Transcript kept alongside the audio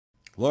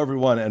Hello,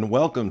 everyone, and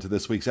welcome to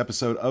this week's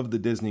episode of the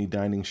Disney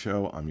Dining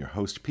Show. I'm your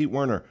host, Pete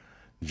Werner,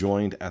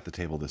 joined at the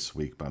table this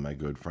week by my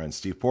good friend,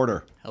 Steve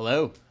Porter.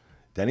 Hello.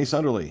 Denny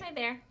Sunderly. Hi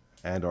there.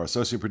 And our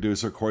associate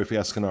producer, Corey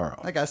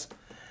Fiasconaro. Hi, guys.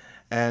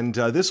 And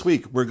this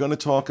week, we're going to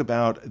talk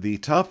about the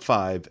top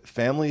 5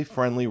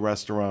 family-friendly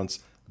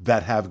restaurants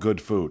that have good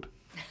food.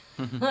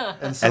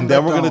 And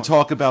then we're going to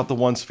talk about the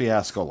ones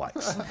Fiasco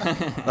likes.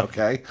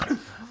 Okay?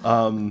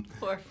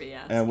 Poor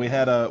Fiasco. And we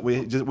had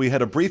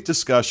a brief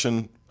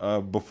discussion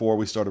before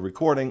we started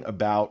recording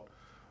about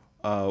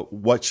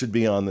what should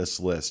be on this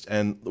list,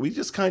 and we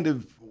just kind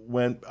of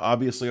went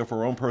obviously off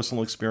our own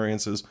personal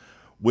experiences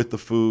with the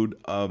food,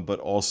 but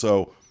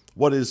also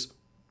what is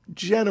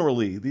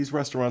generally, these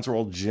restaurants are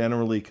all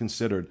generally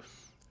considered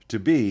to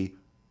be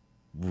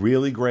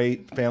really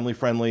great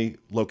family-friendly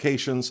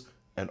locations,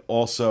 and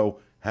also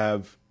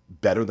have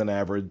better than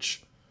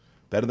average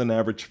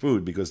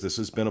food, because this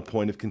has been a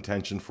point of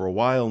contention for a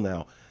while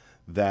now,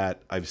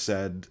 that I've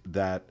said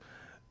that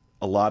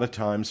a lot of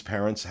times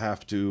parents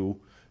have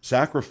to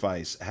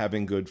sacrifice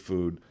having good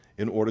food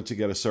in order to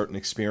get a certain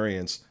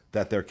experience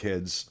that their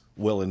kids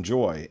will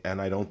enjoy.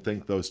 And I don't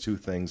think those two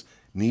things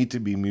need to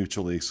be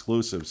mutually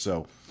exclusive.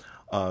 So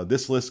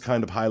this list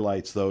kind of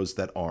highlights those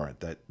that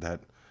aren't,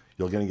 that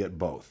you're going to get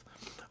both.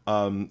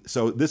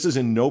 So this is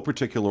in no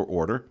particular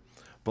order,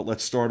 but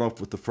let's start off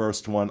with the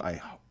first one.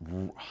 I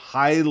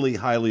highly,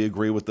 highly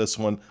agree with this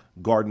one,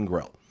 Garden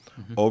Grill.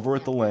 Over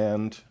at the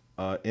Land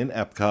in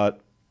Epcot.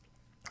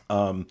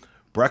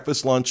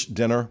 Breakfast, lunch,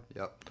 dinner,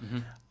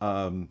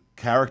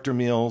 character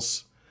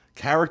meals,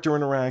 character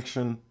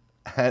interaction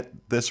at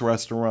this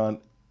restaurant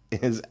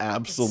is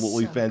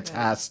absolutely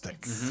fantastic.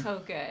 It's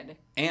so good.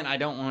 And I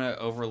don't want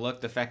to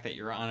overlook the fact that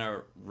you're on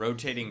a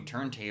rotating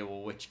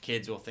turntable, which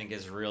kids will think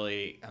is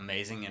really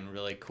amazing and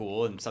really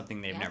cool and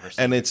something they've never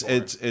seen. And before.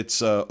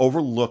 it's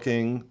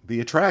overlooking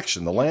the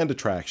attraction, the land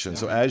attraction.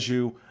 So as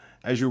you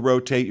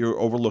rotate, you're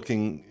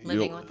overlooking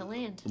Living with the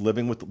land.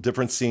 Living with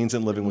different scenes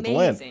and living with the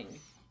land. Amazing.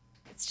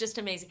 It's just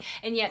amazing.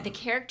 And yet the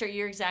character,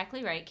 you're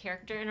exactly right.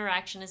 Character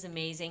interaction is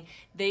amazing.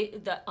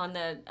 On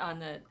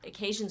the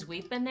occasions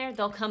we've been there,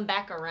 they'll come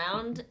back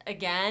around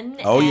again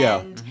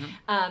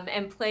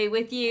and play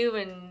with you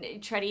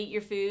and try to eat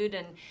your food.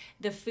 And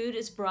the food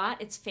is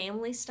brought, it's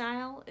family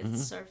style.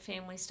 It's sort of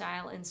family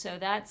style. And so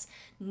that's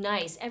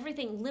nice.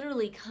 Everything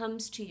literally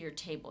comes to your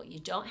table. You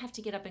don't have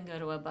to get up and go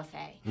to a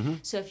buffet.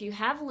 So if you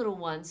have little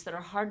ones that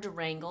are hard to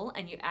wrangle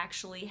and you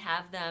actually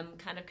have them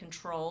kind of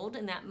controlled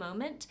in that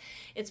moment,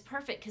 it's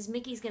perfect, because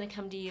Mickey's going to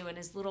come to you in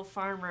his little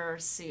farmer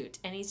suit,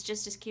 and he's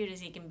just as cute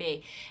as he can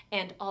be,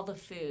 and all the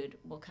food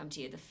will come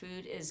to you. The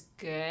food is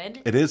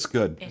good. It is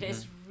good. It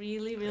is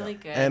really, really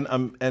good.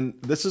 And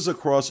this is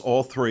across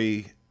all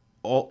three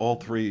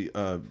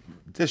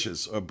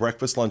dishes,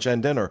 breakfast, lunch,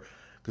 and dinner,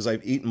 because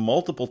I've eaten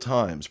multiple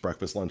times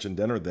breakfast, lunch, and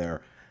dinner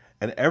there.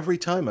 And every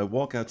time I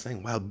walk out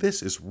saying, wow,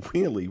 this is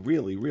really,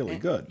 really, really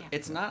good. Yeah.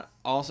 It's not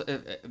also,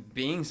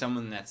 being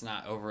someone that's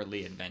not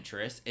overly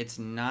adventurous, it's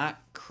not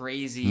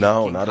crazy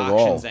not at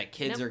all. that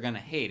kids are going to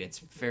hate. It's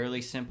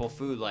fairly simple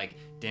food. Like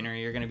dinner,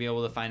 you're going to be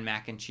able to find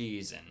mac and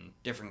cheese and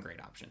different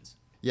great options.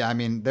 Yeah, I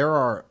mean, there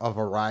are a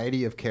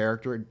variety of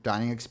character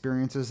dining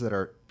experiences that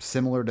are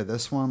similar to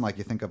this one. Like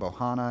you think of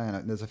Ohana,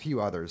 and there's a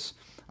few others.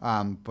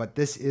 But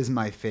this is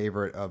my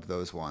favorite of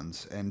those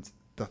ones. And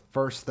the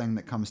first thing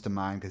that comes to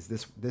mind, because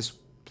this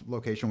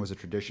location was a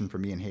tradition for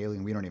me and Haley,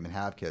 and we don't even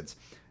have kids,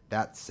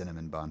 that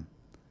cinnamon bun.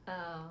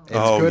 Oh.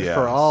 It's good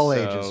for all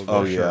So ages. good.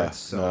 For sure. It's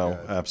so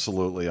good.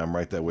 Absolutely. I'm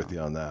right there with you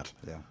on that.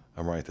 Yeah.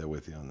 I'm right there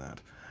with you on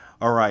that.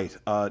 All right.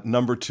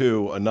 Number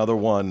 2, another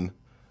one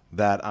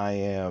that I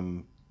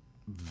am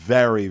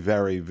very,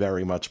 very,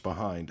 very much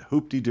behind.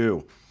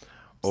 Hoop-de-Doo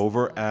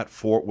over at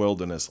Fort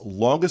Wilderness.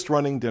 Longest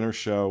running dinner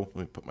show.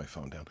 Let me put my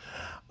phone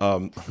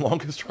down.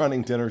 Longest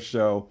running dinner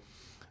show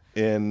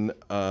in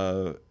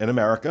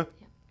America.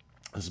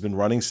 Has been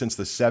running since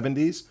the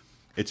 70s.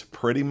 It's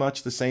pretty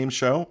much the same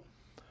show.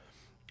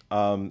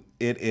 It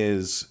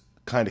is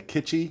kind of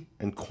kitschy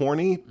and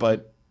corny,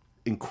 but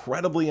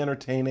incredibly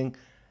entertaining.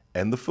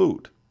 And the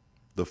food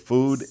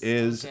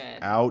is good.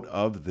 out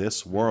of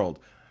this world.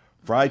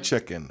 Fried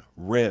chicken,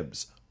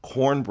 ribs,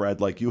 cornbread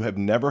like you have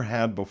never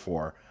had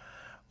before.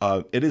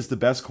 It is the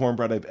best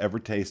cornbread I've ever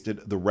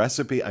tasted. The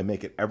recipe, I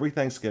make it every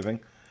Thanksgiving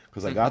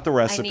because I got the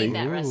recipe. I need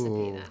that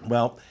recipe then.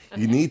 Well,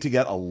 you need to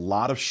get a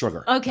lot of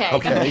sugar. Okay.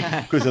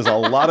 Okay? Because there's a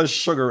lot of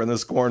sugar in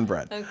this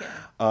cornbread. Okay.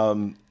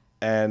 But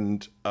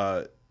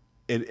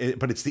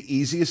it's the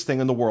easiest thing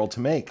in the world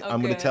to make.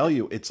 I'm going to good. tell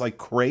you, it's like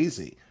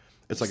crazy.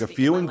 It's like a speaking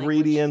few my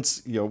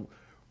ingredients,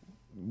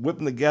 whip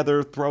them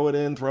together, throw it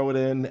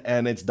in,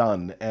 and it's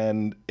done.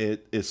 And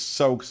it is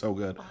so, so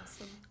good.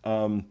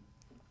 Awesome.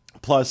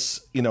 Plus,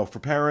 for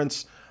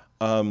parents,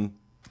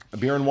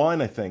 beer and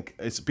wine, I think.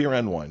 It's beer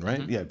and wine,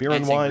 right? Yeah, beer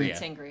and wine.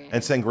 Sangria.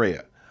 And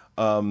sangria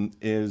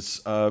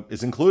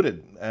is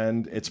included.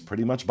 And it's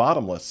pretty much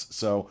bottomless.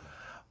 So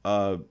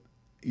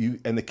you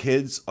and the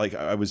kids, like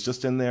I was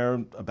just in there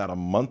about a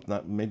month,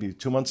 not maybe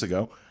 2 months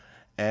ago,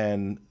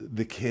 and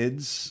the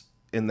kids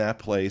in that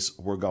place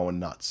were going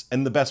nuts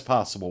in the best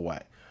possible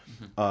way.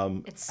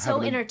 It's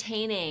so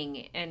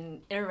entertaining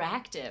and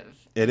interactive.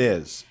 It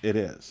is.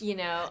 You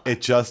know,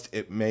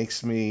 it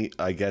makes me,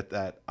 I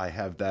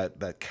have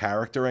that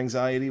character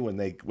anxiety when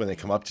they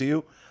come up to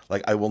you.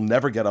 Like, I will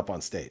never get up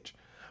on stage.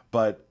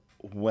 But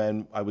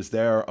when I was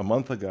there a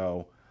month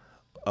ago,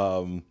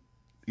 you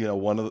know,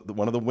 one of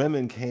the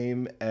women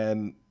came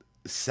and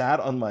sat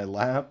on my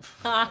lap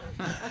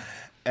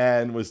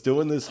and was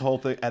doing this whole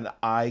thing, and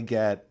I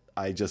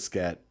just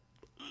get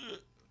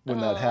when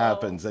that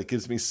happens, that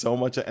gives me so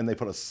much, and they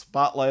put a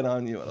spotlight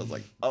on you, and I was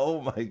like,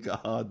 oh my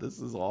God,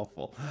 this is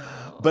awful.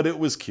 But it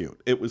was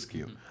cute.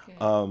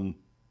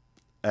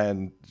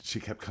 And she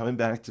kept coming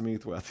back to me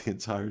throughout the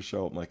entire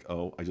show. I'm like,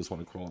 oh, I just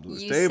want to crawl into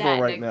this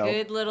table right now. You sat in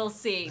a good little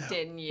seat,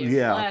 didn't you?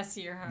 Yeah. Bless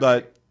your heart.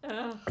 But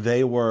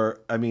they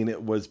were, I mean,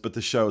 but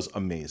the show's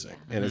amazing.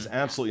 Yeah. And it's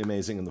absolutely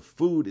amazing, and the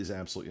food is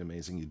absolutely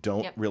amazing. You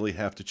don't really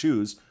have to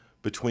choose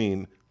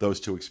between those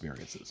two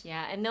experiences.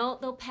 Yeah, and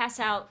they'll pass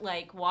out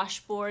like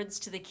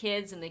washboards to the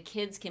kids, and the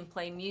kids can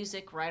play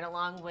music right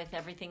along with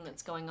everything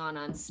that's going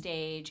on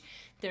stage.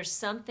 There's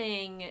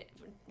something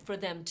for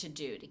them to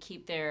do to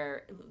keep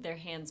their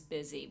hands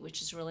busy,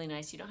 which is really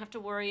nice. You don't have to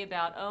worry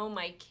about, oh,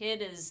 my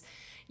kid is,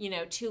 you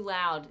know, too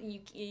loud. You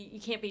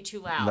can't be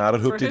too loud. Not a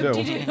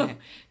hoop-de-doo.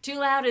 Too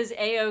loud is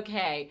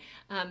A-okay.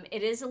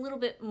 It is a little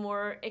bit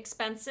more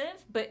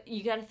expensive, but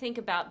you got to think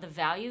about the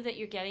value that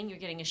you're getting. You're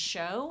getting a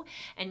show,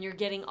 and you're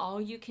getting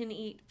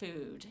all-you-can-eat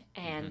food,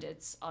 and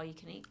it's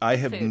all-you-can-eat I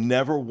have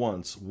never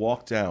once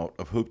walked out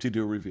of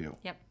Hoop-de-Doo Review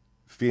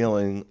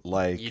feeling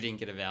like you didn't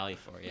get a value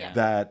for it. Yeah.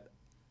 That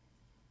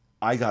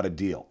I got a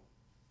deal.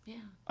 Yeah.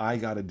 I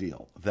got a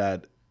deal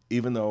that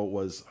even though it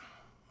was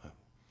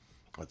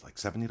what's like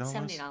 $70?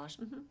 $70.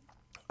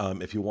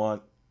 Mm-hmm. If you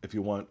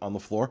want on the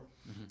floor,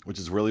 which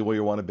is really where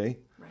you want to be.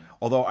 Right.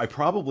 Although I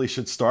probably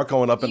should start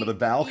going up into the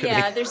balcony.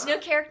 Yeah, there's no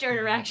character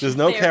interaction. There's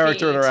no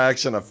character Pete.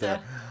 interaction up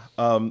there.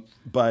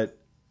 But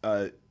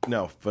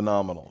no,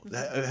 phenomenal.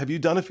 Have you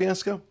done a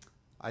fiasco?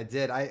 I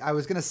did. I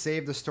was going to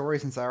save the story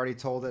since I already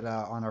told it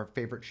on our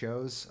favorite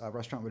shows,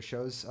 Restaurant with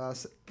Shows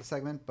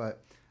segment,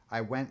 but I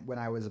went when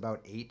I was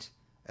about 8,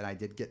 and I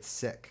did get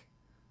sick.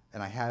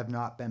 And I have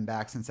not been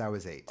back since I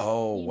was 8.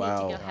 Oh, you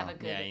wow. Need to go have a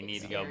good you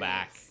need to go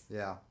back.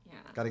 Yeah.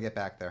 Got to get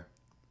back there.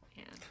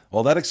 Yeah.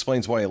 Well, that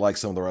explains why he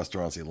likes some of the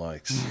restaurants he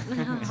likes.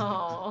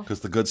 Because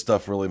the good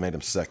stuff really made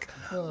him sick.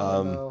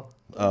 No.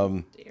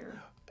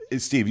 Dear.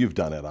 Steve, you've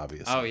done it,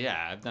 obviously. Oh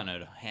yeah, I've done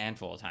it a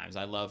handful of times.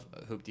 I love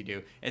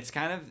Hoop-de-Doo.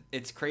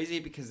 It's crazy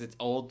because it's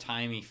old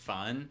timey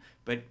fun,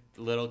 but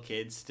little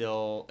kids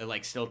still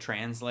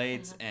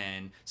translates,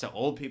 and so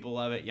old people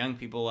love it, young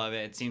people love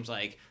it. It seems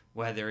like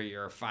whether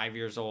you're 5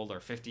 years old or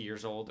 50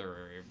 years old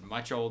or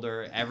much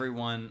older,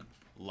 everyone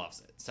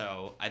loves it.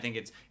 So I think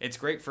it's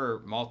great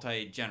for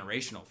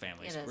multi-generational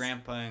families.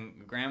 Grandpa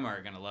and grandma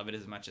are gonna love it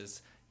as much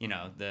as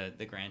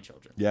the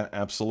grandchildren. Yeah,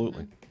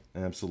 absolutely.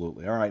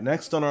 Absolutely. All right,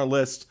 next on our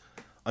list,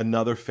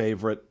 another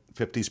favorite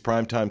 50s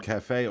Primetime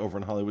Cafe over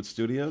in Hollywood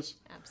Studios.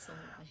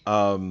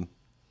 Absolutely.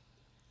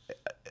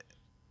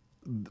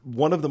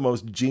 One of the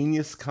most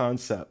genius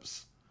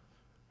concepts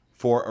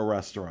for a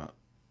restaurant,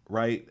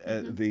 right?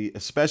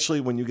 Especially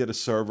when you get a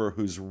server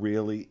who's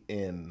really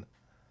in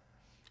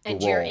the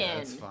role. You're in.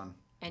 That's fun.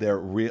 They're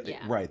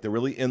right. They're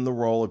really in the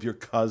role of your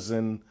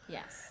cousin.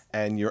 Yes.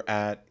 And you're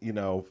at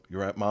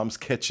mom's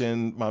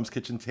kitchen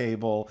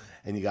table,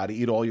 and you got to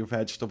eat all your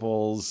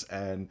vegetables.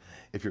 And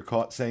if you're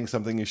caught saying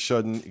something you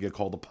shouldn't, you get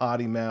called a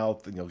potty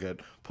mouth, and you'll get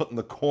put in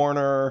the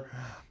corner.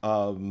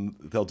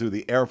 They'll do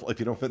the if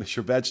you don't finish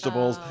your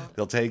vegetables,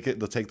 they'll take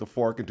the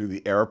fork and do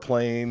the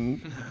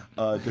airplane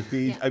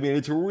defeat. I mean,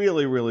 it's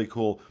really, really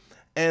cool.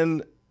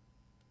 And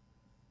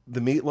the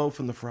meatloaf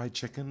and the fried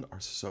chicken are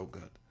so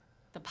good.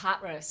 The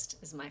pot roast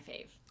is my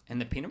fave. And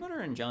the peanut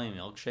butter and jelly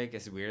milkshake,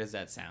 as weird as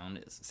that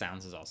sounds,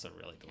 is also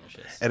really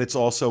delicious. And it's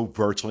also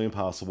virtually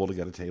impossible to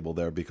get a table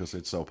there because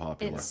it's so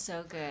popular. It's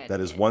so good.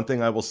 That is one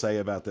thing I will say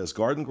about this.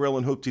 Garden Grill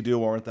and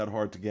Hoop-de-Doo aren't that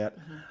hard to get.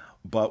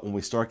 But when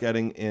we start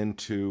getting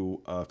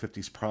into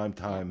 50s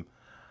Primetime,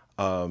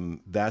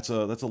 that's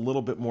a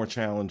little bit more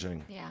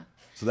challenging. Yeah.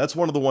 So that's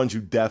one of the ones you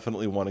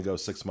definitely want to go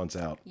 6 months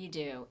out. You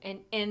do.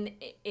 And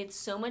it's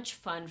so much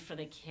fun for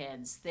the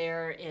kids.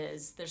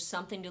 There's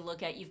something to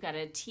look at. You've got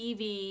a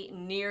TV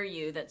near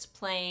you that's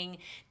playing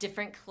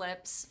different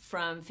clips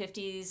from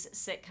 50s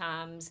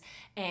sitcoms.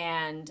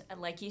 And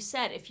like you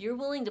said, if you're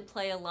willing to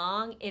play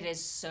along, it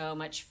is so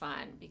much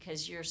fun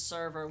because your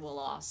server will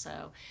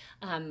also.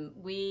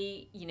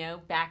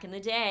 Back in the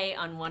day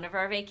on one of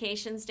our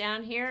vacations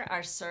down here,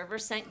 our server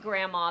sent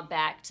grandma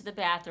back to the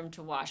bathroom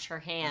to wash her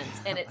hands.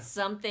 And it's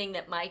something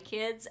that my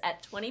kids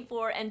at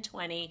 24 and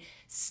 20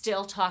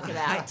 still talk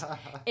about.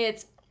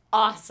 It's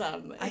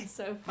awesome. It's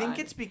so fun. I think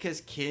it's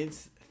because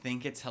kids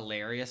think it's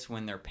hilarious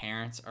when their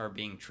parents are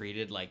being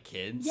treated like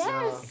kids.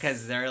 Yes.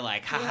 Because they're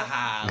like, ha ha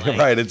ha. Like,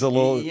 right, it's a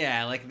little...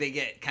 Yeah, like they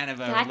get kind of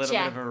a Gotcha. little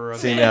bit of a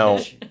revenge. See, now,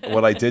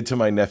 what I did to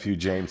my nephew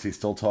James, he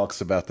still talks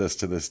about this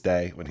to this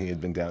day when he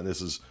had been down.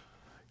 This is,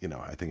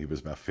 I think he was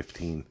about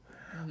 15.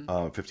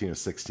 15 or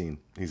 16.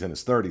 He's in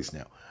his 30s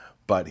now.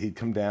 But he'd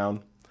come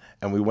down,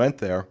 and we went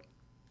there,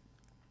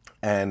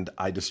 and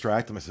I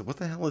distracted him. I said, what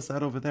the hell is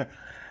that over there?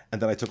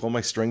 And then I took all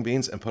my string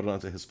beans and put it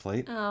onto his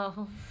plate.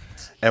 Oh.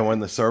 And when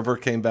the server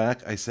came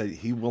back, I said,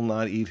 he will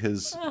not eat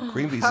his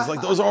green beans. He's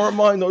like, those aren't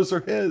mine, those are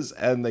his.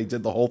 And they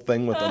did the whole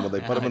thing with him, where they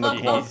put him in the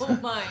corner. Oh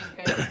my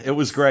goodness. It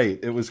was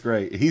great. It was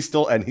great. He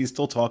still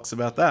talks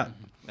about that.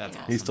 That's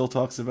awesome. He still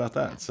talks about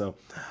that. So,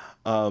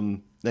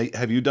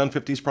 have you done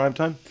 50s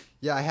primetime?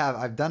 Yeah, I have.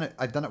 I've done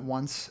it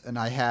once, and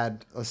I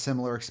had a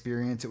similar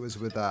experience. It was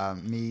with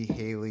me,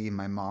 Haley,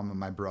 my mom, and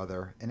my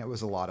brother, and it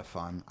was a lot of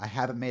fun. I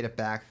haven't made it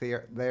back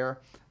there.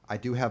 I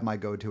do have my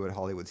go-to at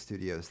Hollywood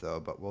Studios, though,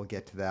 but we'll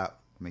get to that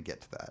when we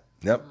get to that.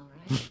 Yep.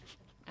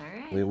 All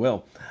right. We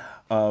will.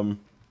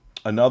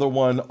 Another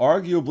one,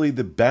 arguably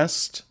the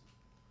best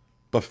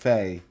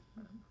buffet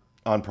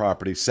on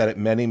property. Said it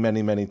many,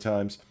 many, many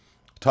times.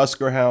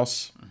 Tusker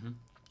House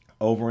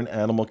over in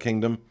Animal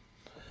Kingdom.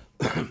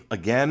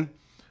 Again,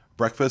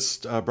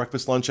 breakfast,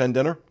 lunch, and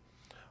dinner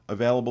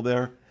available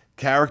there.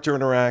 Character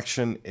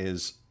interaction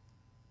is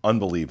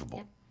unbelievable.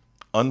 Yep.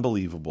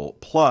 Unbelievable.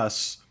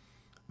 Plus,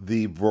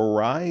 the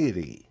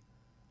variety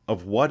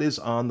of what is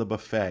on the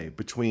buffet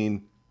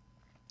between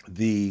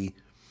the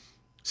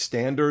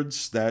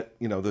standards that,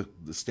 the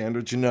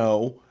standards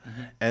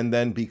and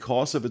then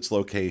because of its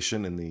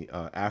location in the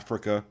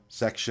Africa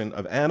section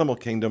of Animal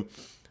Kingdom,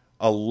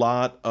 a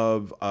lot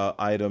of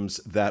items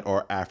that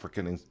are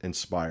African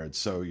inspired.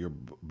 So your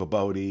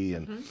bobotie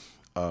and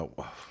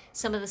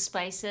some of the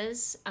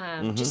spices,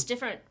 just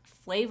different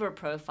flavor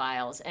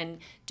profiles. And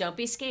don't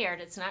be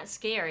scared. It's not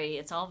scary.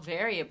 It's all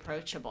very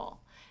approachable.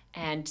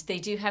 And they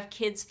do have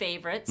kids'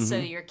 favorites, so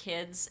your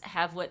kids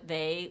have what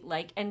they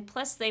like. And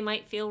plus, they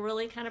might feel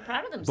really kind of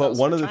proud of themselves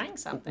for trying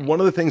something. One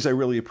of the things I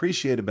really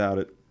appreciate about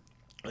it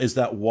is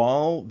that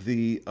while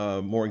the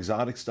more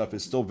exotic stuff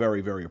is still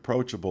very, very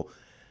approachable,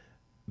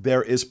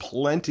 there is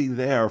plenty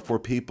there for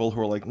people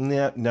who are like,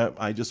 no,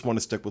 I just want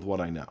to stick with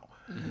what I know.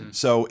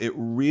 So it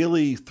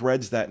really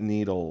threads that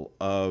needle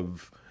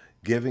of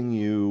giving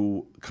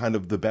you kind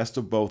of the best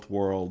of both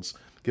worlds,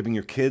 giving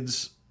your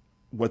kids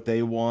what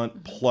they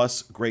want,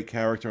 plus great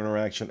character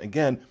interaction.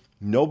 Again,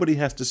 nobody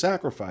has to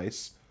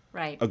sacrifice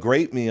a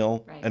great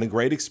meal and a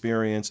great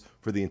experience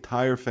for the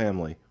entire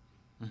family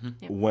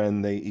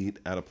when they eat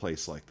at a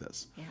place like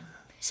this. Yeah.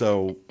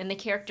 So, and the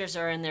characters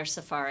are in their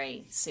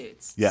safari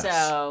suits. Yes.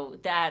 So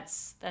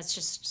that's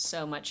just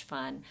so much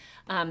fun.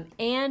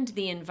 And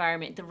the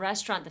environment, the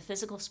restaurant, the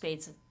physical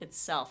space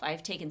itself.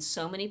 I've taken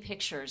so many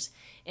pictures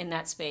in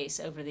that space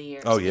over the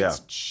years. Oh, yeah. It's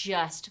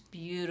just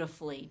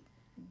beautifully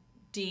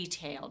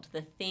detailed.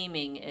 The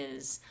theming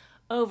is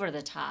over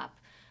the top.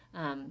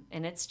 And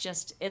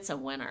it's a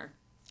winner.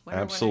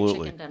 Absolutely.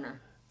 Winner chicken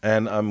dinner.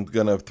 And I'm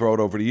going to throw it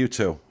over to you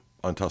two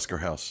on Tusker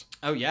House.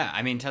 Oh yeah,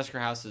 I mean Tusker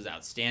House is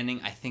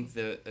outstanding. I think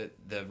the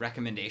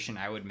recommendation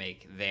I would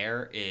make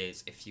there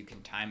is if you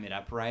can time it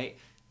up right.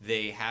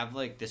 They have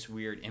like this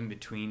weird in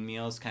between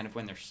meals, kind of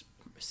when they're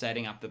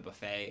setting up the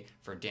buffet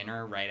for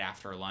dinner right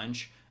after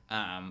lunch.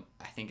 I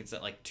think it's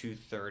at like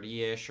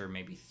 2:30ish or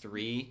maybe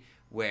 3,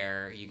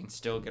 where you can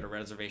still get a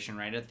reservation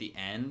right at the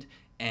end.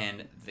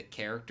 And the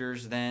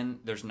characters then,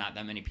 there's not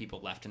that many people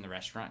left in the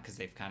restaurant because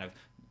they've kind of,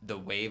 the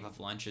wave of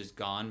lunch is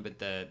gone, but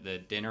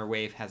the dinner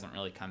wave hasn't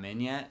really come in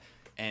yet.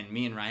 And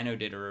me and Rhino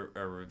did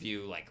a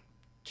review like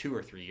 2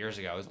 or 3 years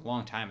ago. It was a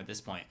long time at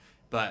this point.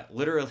 But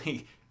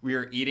literally, we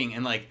were eating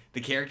and like the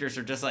characters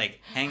are just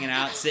like hanging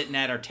out, sitting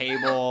at our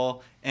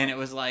table. And it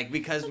was like,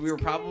 because we were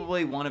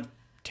probably one of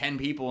 10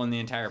 people in the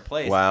entire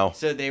place. Wow.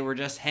 So they were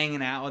just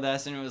hanging out with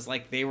us, and it was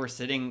like they were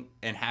sitting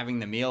and having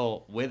the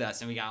meal with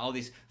us, and we got all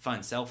these fun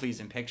selfies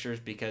and pictures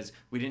because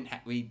we didn't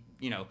we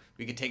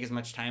could take as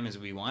much time as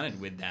we wanted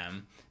with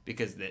them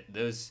because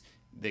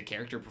the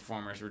character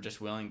performers were just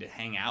willing to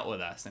hang out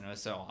with us, and it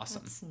was so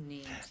awesome. That's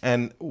neat.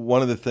 And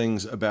one of the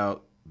things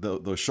about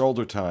those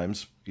shoulder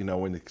times,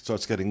 when it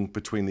starts getting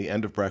between the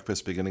end of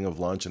breakfast, beginning of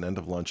lunch, and end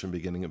of lunch and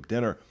beginning of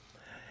dinner,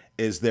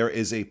 is there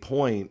is a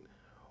point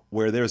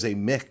where there's a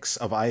mix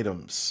of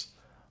items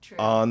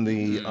on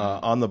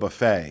the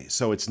buffet.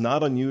 So it's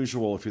not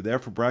unusual if you're there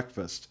for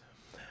breakfast,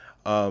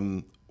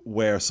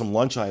 where some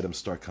lunch items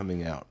start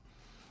coming out,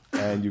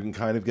 and you can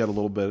kind of get a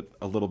little bit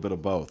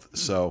of both.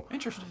 So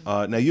Interesting.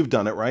 Now you've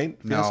done it,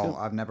 right? No, Fiasco?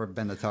 I've never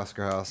been to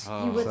Tusker House.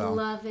 You would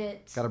love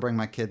it. Got to bring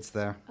my kids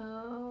there.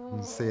 Oh.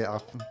 And see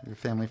how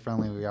family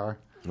friendly we are.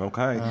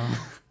 Okay.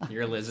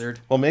 You're a lizard.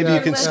 Well, maybe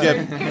you can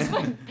Lizard. skip. Here's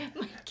my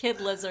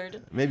kid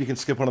lizard. Maybe you can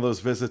skip one of those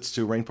visits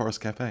to Rainforest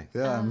Cafe.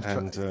 Yeah,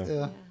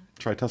 and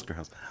try Tusker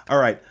House. All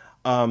right.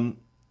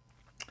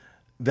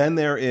 Then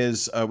there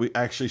is. We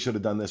actually should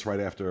have done this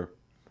right after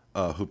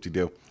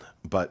Hoop-de-Doo,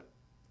 but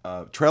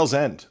Trails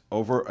End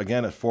over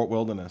again at Fort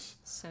Wilderness.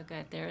 So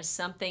good. There is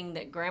something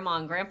that Grandma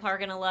and Grandpa are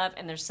going to love,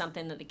 and there's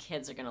something that the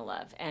kids are going to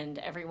love, and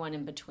everyone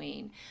in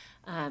between.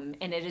 And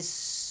it is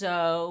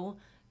so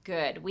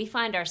good. We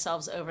find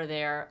ourselves over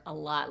there a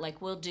lot.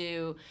 Like we'll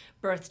do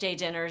birthday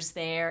dinners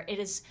there. It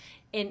is,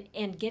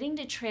 and getting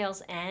to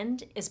Trails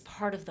End is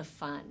part of the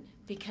fun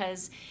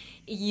because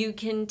you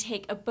can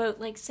take a boat,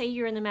 like say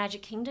you're in the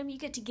Magic Kingdom, you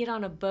get to get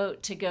on a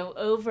boat to go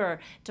over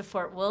to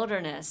Fort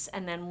Wilderness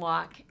and then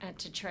walk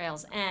to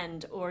Trails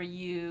End, or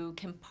you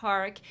can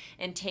park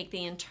and take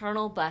the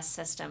internal bus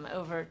system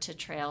over to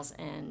Trails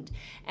End,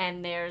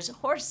 and there's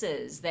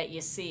horses that you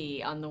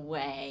see on the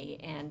way,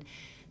 and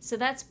so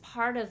that's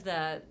part of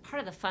the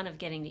fun of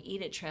getting to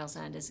eat at Trails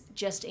End, is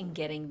just in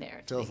getting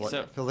there. Feels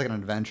like an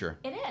adventure.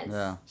 It is.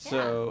 Yeah.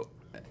 So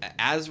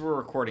as we're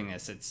recording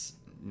this, it's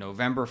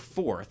November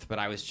 4th, but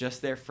I was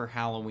just there for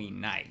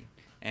Halloween night,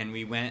 and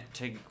we went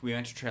to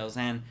Trails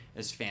End.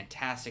 It's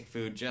fantastic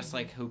food, just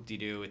like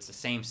Hoop-de-Doo. It's the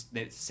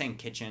same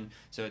kitchen,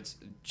 so it's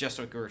just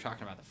like we were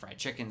talking about. The fried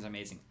chicken's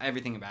amazing.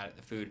 Everything about it,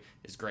 the food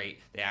is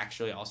great. They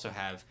actually also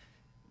have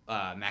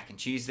mac and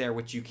cheese there,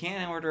 which you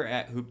can order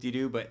at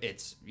Hoop-de-Doo, but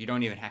you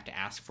don't even have to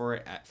ask for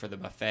it for the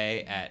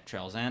buffet at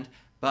Trails End.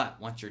 But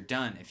once you're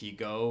done, if you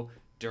go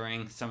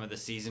during some of the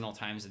seasonal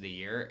times of the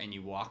year and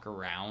you walk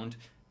around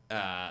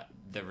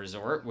the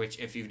resort, which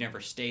if you've never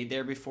stayed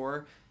there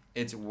before,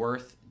 it's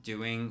worth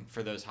doing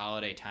for those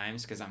holiday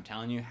times, because I'm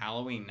telling you,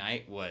 Halloween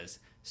night was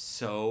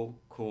so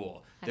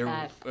cool. It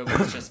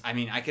was just, I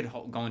mean, I could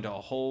go into a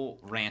whole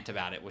rant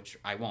about it, which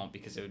I won't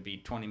because it would be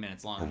 20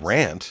 minutes long. A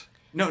rant?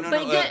 No.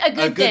 A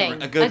good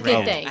thing. A good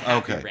thing. A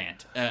happy Okay.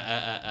 rant.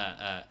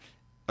 I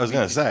was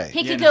going to say.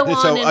 He could go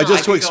on So and I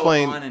just on. to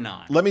explain. Go on and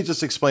on. Let me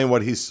just explain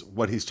what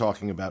he's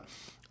talking about.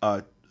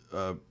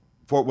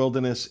 Fort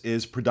Wilderness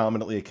is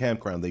predominantly a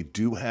campground. They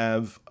do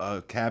have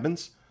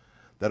cabins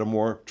that are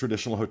more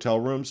traditional hotel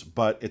rooms,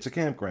 but it's a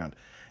campground,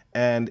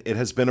 and it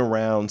has been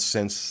around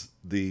since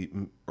the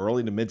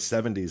early to mid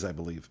 70s, I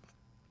believe.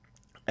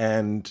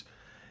 And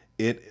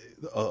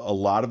a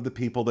lot of the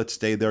people that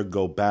stay there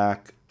go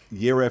back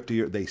year after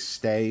year. They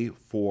stay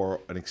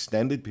for an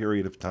extended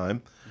period of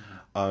time.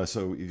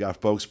 So you got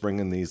folks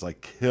bringing these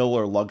like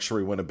killer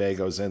luxury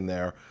Winnebagos in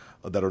there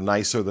that are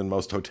nicer than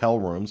most hotel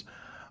rooms.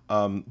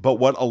 But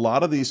what a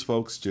lot of these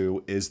folks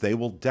do is they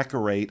will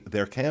decorate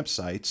their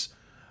campsites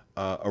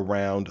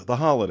around the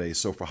holidays.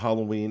 So for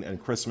Halloween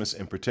and Christmas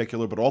in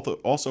particular, but also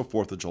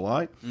 4th of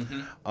July.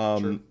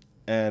 True.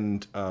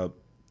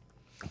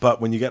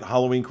 But when you get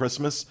Halloween,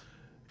 Christmas,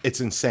 it's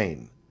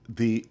insane.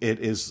 It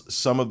is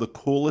some of the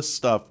coolest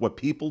stuff. What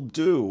people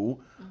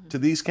do to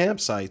these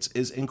campsites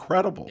is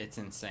incredible. It's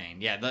insane.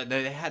 Yeah,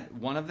 they had,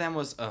 one of them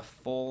was a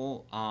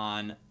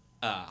full-on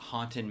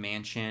haunted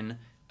mansion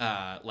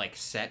like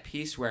set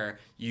piece where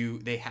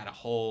they had a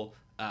whole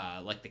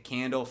like the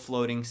candle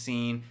floating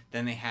scene.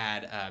 Then they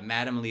had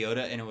Madame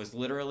Leota, and it was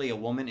literally a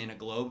woman in a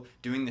globe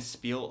doing the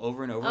spiel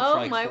over and over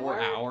for like 4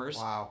 hours.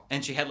 Wow.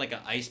 And she had like an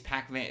ice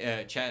pack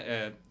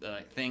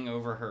thing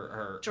over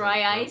her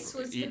Dry ice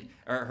was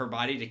her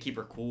body to keep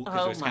her cool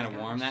because it was kind of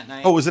warm that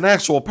night. Oh, it was an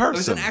actual It was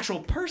person. an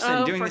actual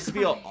person doing the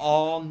spiel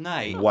all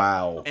night.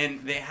 Wow.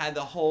 And they had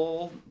the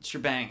whole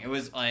shebang. It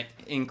was like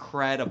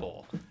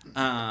incredible.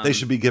 They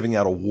should be giving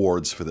out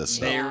awards for this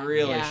stuff. They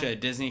really Yeah. should.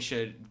 Disney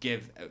should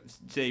give.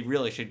 They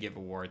really should give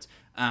awards.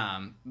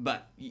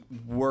 But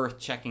worth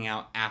checking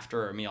out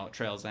after a meal at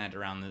Trails End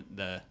around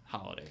the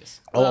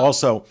holidays.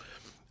 Also,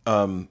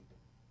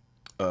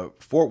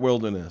 Fort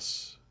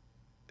Wilderness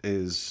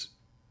is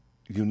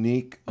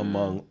unique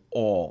among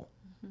all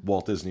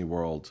Walt Disney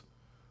World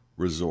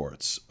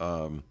resorts.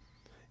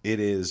 It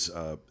is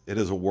a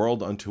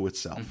world unto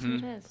itself.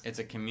 It is. It's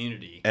a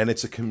community. And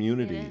it's a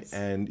community, It is.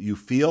 and you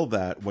feel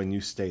that when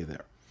you stay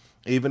there.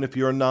 Even if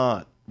you're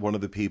not one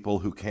of the people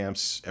who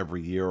camps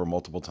every year or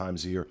multiple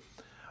times a year.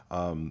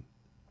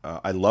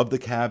 I love the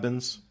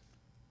cabins.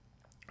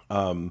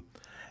 And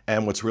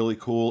what's really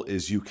cool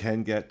is you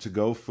can get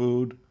to-go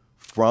food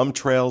from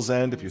Trails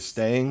End. If you're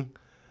staying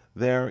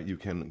there, you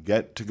can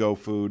get to-go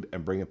food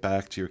and bring it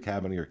back to your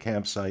cabin or your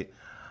campsite.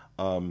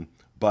 And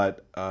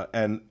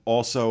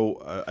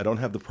also, I don't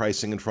have the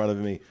pricing in front of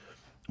me,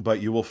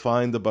 but you will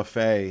find the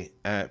buffet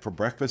for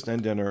breakfast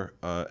and dinner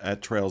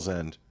at Trails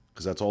End,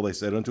 because that's all they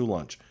say. They don't do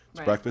lunch. It's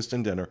Right. breakfast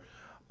and dinner,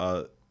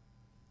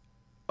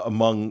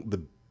 among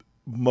the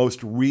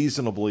most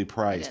reasonably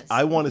priced. It is.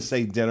 I want to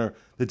say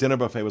the dinner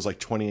buffet was like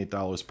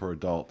 $28 per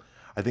adult.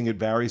 I think it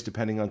varies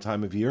depending on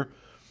time of year.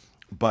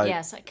 But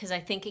Yes, because I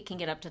think it can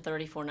get up to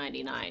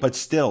 $34.99. but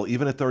still,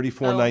 even at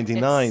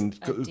 $34.99,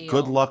 it's a deal.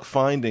 good luck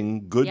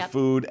finding good Yep.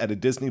 food at a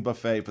Disney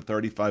buffet for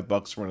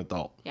 $35 for an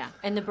adult. Yeah,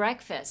 and the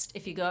breakfast,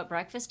 if you go at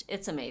breakfast,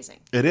 it's amazing.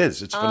 It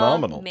is. It's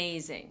phenomenal.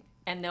 Amazing.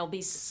 And there'll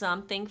be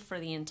something for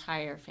the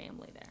entire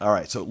family there. All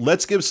right, so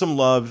let's give some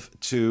love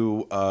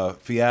to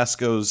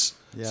Fiasco's.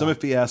 Yeah. Some of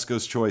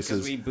Fiasco's choices.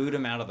 Because we booed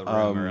him out of the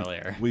room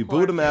earlier. We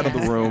Poor booed him out of the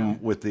Fiasco.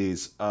 room with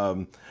these.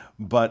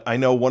 But I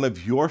know one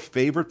of your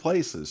favorite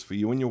places for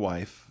you and your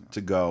wife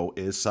to go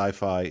is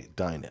Sci-Fi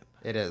Dine-In.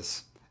 It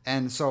is.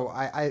 And so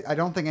I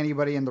don't think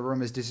anybody in the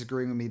room is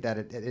disagreeing with me that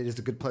it is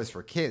a good place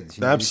for kids.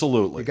 You know,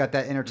 Absolutely. You got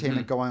that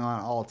entertainment going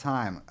on all the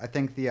time. I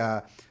think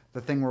the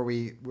thing where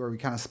we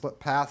kind of split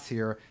paths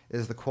here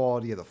is the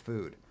quality of the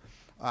food.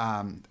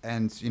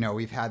 And, you know,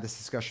 we've had this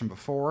discussion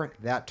before.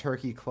 That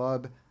turkey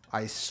club,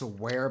 I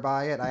swear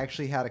by it. I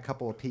actually had a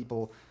couple of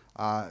people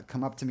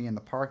come up to me in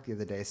the park the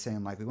other day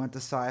saying, like, we went to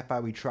Sci-Fi,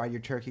 we tried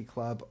your turkey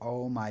club.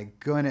 Oh my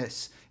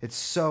goodness, it's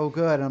so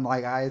good. And I'm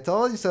like, I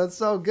told you so, it's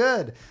so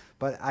good.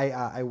 But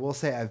I will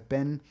say I've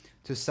been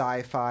to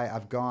Sci-Fi.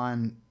 I've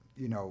gone,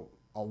 you know,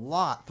 a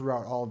lot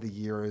throughout all the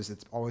years.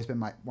 It's always been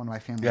one of my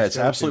family's Yeah, it's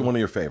absolutely one of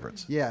your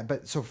favorites. Yeah,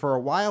 but so for a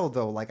while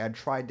though, like I'd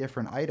try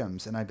different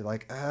items and I'd be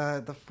like,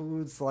 the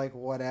food's like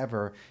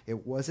whatever.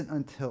 It wasn't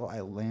until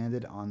I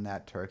landed on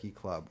that turkey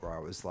club where I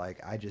was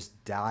like, I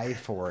just die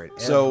for it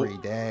every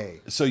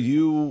day. So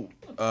you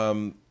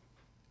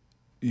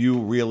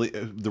really,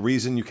 the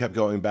reason you kept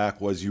going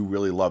back was you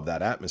really loved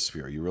that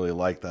atmosphere. You really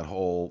liked that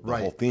whole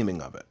theming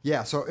of it.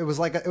 Yeah, so it was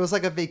like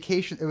a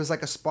vacation. It was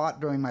like a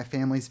spot during my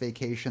family's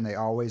vacation. They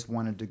always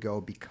wanted to go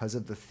because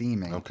of the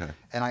theming. Okay.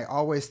 And I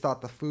always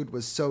thought the food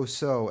was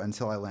so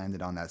until I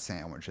landed on that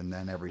sandwich, and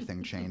then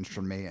everything changed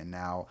for me. And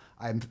now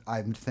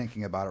I'm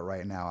thinking about it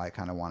right now. I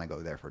kind of want to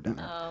go there for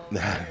dinner. Oh.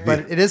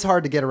 But it is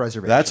hard to get a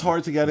reservation. That's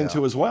hard to get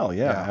into as well.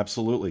 Yeah,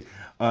 absolutely.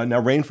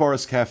 Now,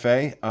 Rainforest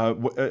Cafe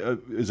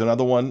is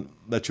another one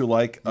that you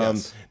like.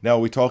 Yes. Now, are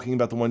we talking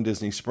about the one in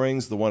Disney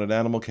Springs, the one at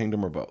Animal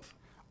Kingdom, or both?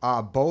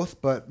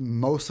 Both, but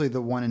mostly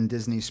the one in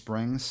Disney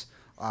Springs.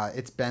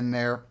 It's been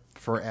there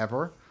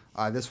forever.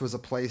 This was a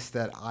place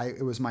that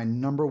it was my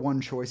number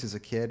one choice as a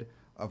kid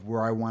of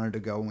where I wanted to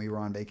go when we were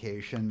on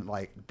vacation.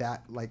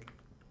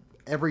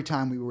 Every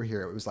time we were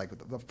here, it was like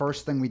the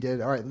first thing we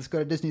did. All right, let's go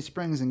to Disney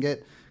Springs and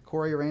get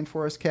Corey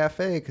Rainforest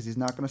Cafe because he's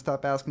not going to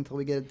stop asking until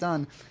we get it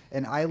done.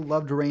 And I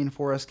loved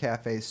Rainforest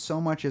Cafe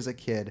so much as a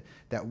kid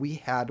that we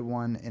had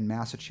one in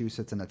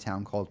Massachusetts in a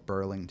town called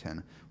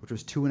Burlington, which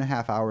was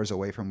 2.5 hours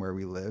away from where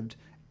we lived.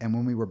 And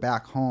when we were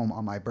back home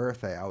on my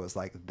birthday, I was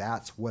like,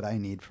 that's what I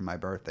need for my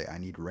birthday. I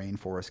need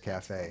Rainforest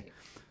Cafe.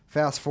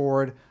 Fast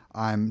forward,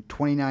 I'm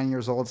 29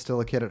 years old,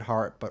 still a kid at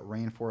heart, but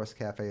Rainforest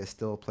Cafe is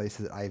still a place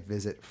that I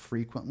visit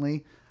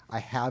frequently. I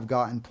have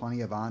gotten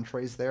plenty of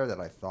entrees there that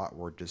I thought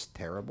were just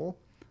terrible.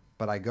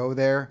 But I go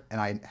there, and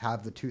I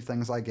have the two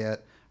things I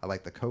get. I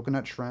like the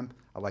coconut shrimp.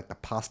 I like the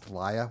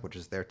pastelaya, which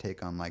is their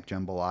take on like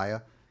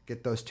jambalaya.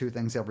 Get those two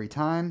things every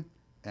time,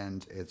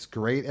 and it's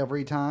great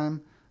every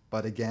time.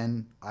 But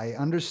again, I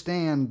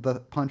understand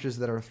the punches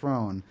that are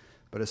thrown.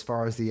 But as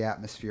far as the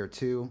atmosphere,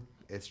 too,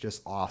 it's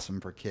just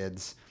awesome for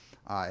kids.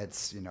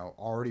 It's,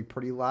 already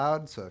pretty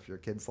loud. So if your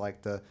kids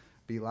like to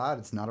be loud,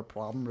 it's not a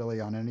problem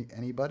really on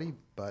anybody.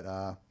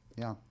 But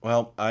yeah.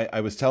 Well,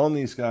 I was telling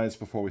these guys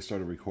before we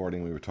started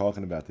recording, we were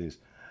talking about these,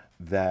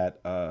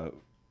 that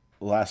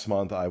last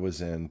month I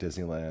was in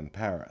Disneyland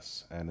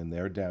Paris, and in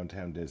their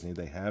downtown Disney,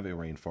 they have a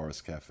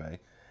Rainforest Cafe,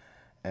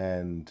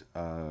 and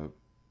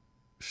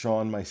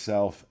Sean,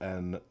 myself,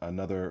 and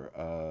another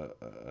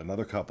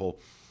couple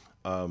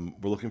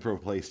were looking for a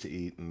place to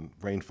eat, and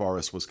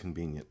Rainforest was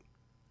convenient,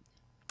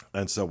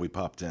 and so we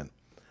popped in,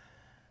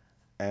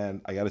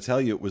 and I got to tell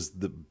you, it was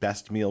the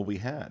best meal we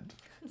had.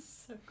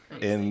 So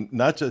crazy. And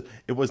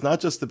it was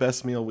not just the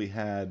best meal we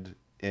had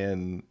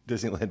in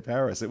Disneyland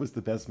Paris. It was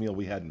the best meal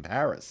we had in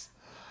Paris,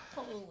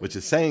 which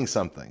is saying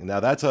something. Now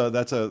that's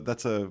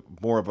a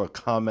more of a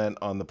comment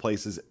on the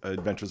places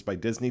Adventures by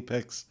Disney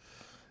picks,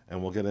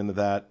 and we'll get into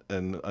that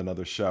in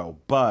another show.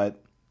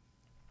 But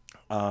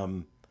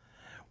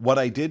what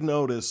I did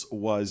notice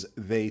was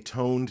they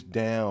toned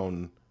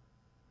down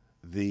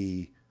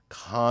the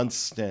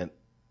constant,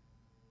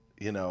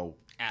 the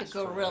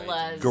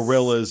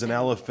gorillas and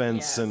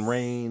elephants yes. and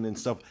rain and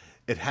stuff.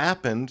 It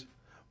happened,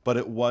 but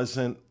it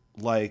wasn't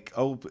like,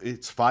 oh,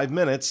 it's 5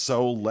 minutes,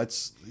 so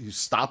you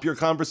stop your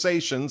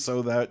conversation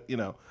so that,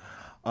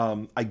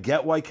 I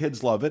get why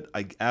kids love it.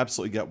 I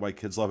absolutely get why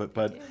kids love it.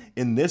 But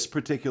in this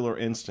particular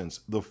instance,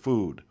 the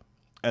food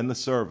and the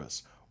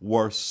service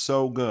were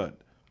so good.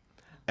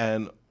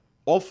 And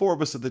all four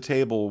of us at the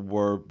table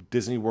were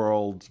Disney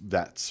World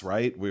vets,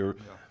 right?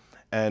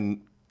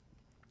 And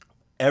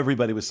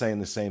everybody was saying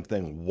the same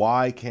thing.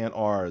 Why can't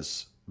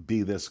ours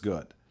be this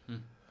good?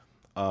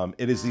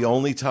 It is the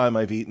only time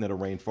I've eaten at a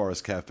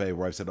Rainforest Cafe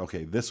where I've said,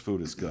 okay, this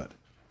food is good.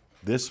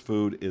 This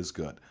food is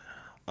good.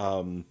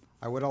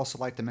 I would also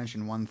like to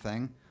mention one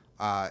thing.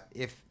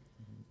 If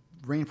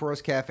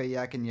Rainforest Cafe,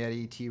 Yak and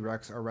Yeti,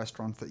 T-Rex are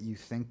restaurants that you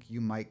think you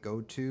might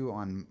go to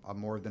on a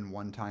more than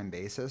one-time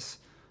basis,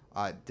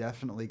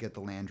 definitely get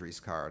the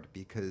Landry's card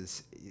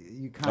because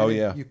you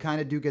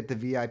kind of do get the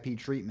VIP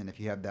treatment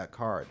if you have that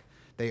card.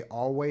 They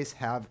always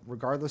have,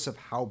 regardless of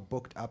how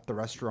booked up the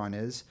restaurant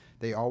is,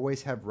 they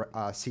always have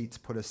seats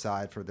put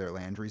aside for their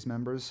Landry's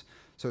members.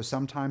 So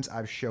sometimes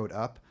I've showed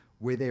up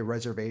with a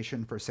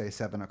reservation for, say,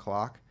 7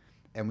 o'clock,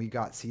 and we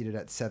got seated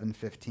at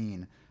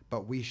 7:15.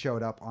 But we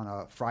showed up on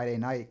a Friday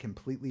night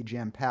completely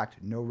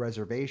jam-packed, no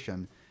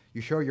reservation.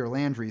 You show your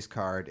Landry's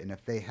card, and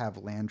if they have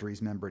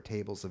Landry's member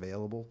tables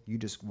available, you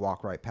just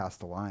walk right past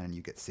the line and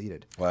you get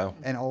seated. Wow.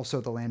 And also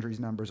the Landry's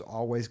members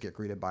always get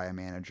greeted by a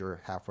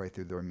manager halfway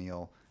through their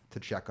meal to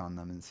check on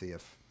them and see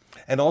if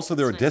And also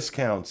there are nice.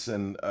 discounts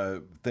and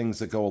things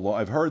that go along.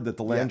 I've heard that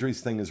the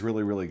Landry's thing is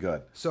really, really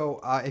good. So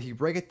if you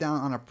break it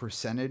down on a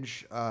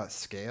percentage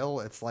scale,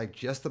 it's like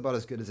just about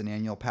as good as an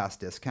annual pass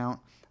discount.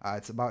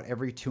 It's about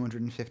every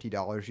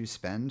 $250 you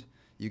spend,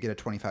 you get a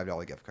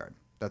 $25 gift card.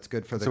 That's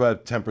good for It's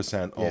about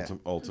 10%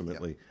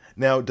 ultimately. Yep.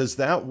 Now, does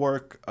that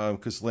work?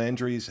 Because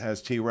Landry's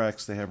has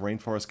T-Rex, they have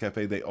Rainforest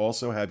Cafe, they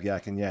also have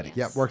Yak and Yeti. Yes.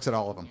 Yep, works at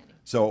all of them.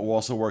 So it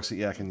also works at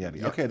Yak and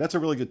Yeti. Okay, that's a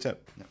really good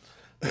tip.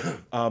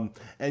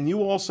 And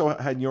you also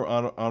had your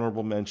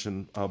honorable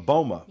mention,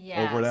 Boma,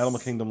 over at Animal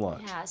Kingdom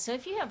Lodge. Yeah, so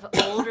if you have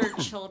older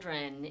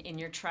children in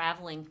your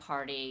traveling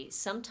party,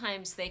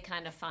 sometimes they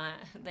kind of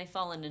they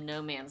fall into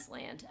no man's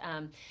land,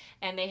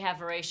 and they have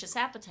voracious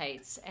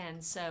appetites.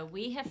 And so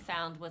we have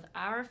found with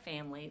our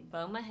family,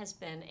 Boma has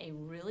been a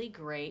really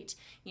great,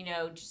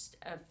 just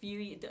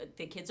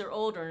the kids are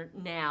older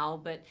now,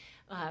 but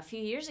a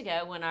few years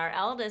ago when our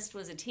eldest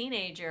was a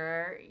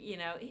teenager,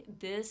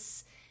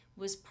 this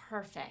was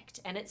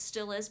perfect, and it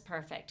still is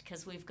perfect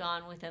because we've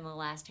gone within the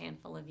last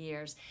handful of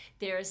years.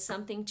 There is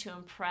something to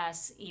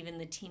impress even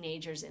the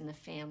teenagers in the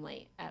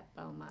family at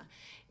Boma.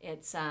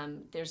 It's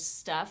there's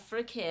stuff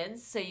for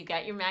kids, so you've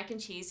got your mac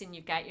and cheese and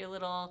you've got your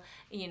little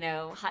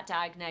hot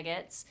dog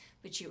nuggets,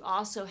 but you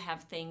also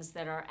have things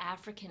that are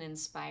African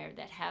inspired,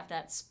 that have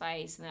that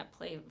spice and that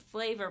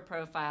flavor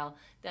profile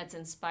that's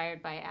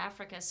inspired by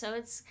Africa. So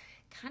it's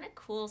kind of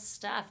cool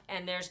stuff,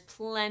 and there's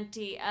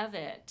plenty of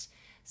it.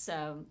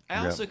 So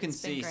I also can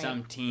see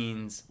some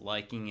teens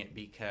liking it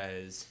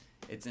because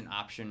it's an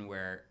option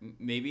where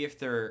maybe if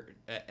they're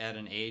at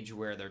an age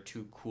where they're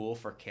too cool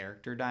for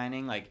character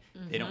dining, like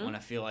they don't want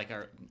to feel like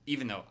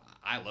even though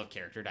I love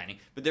character dining,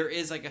 but there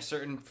is like a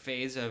certain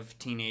phase of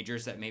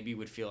teenagers that maybe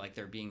would feel like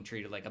they're being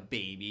treated like a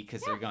baby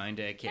because they're going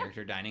to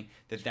character dining,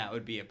 that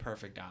would be a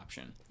perfect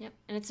option. Yep,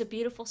 and it's a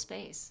beautiful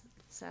space.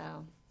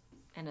 So,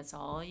 and it's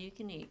all you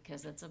can eat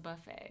because it's a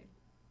buffet.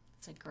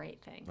 It's a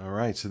great thing. All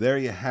right, so there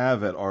you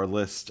have it, our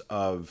list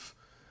of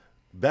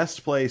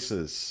best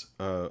places,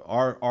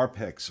 our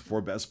picks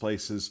for best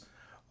places,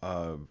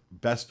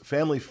 best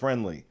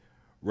family-friendly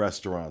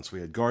restaurants.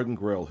 We had Garden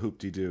Grill,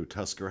 Hoop-de-Doo,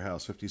 Tusker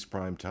House, 50s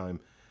Primetime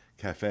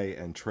Cafe,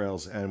 and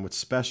Trails, and with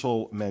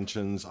special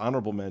mentions,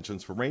 honorable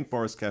mentions for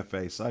Rainforest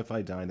Cafe,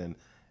 Sci-Fi Dine-In,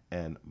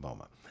 and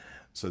Boma.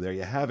 So there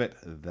you have it.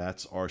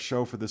 That's our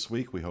show for this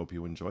week. We hope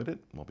you enjoyed it.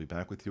 We'll be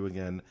back with you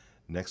again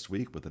next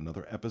week with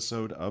another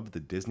episode of the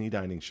Disney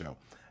Dining Show.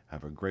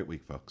 Have a great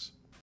week, folks.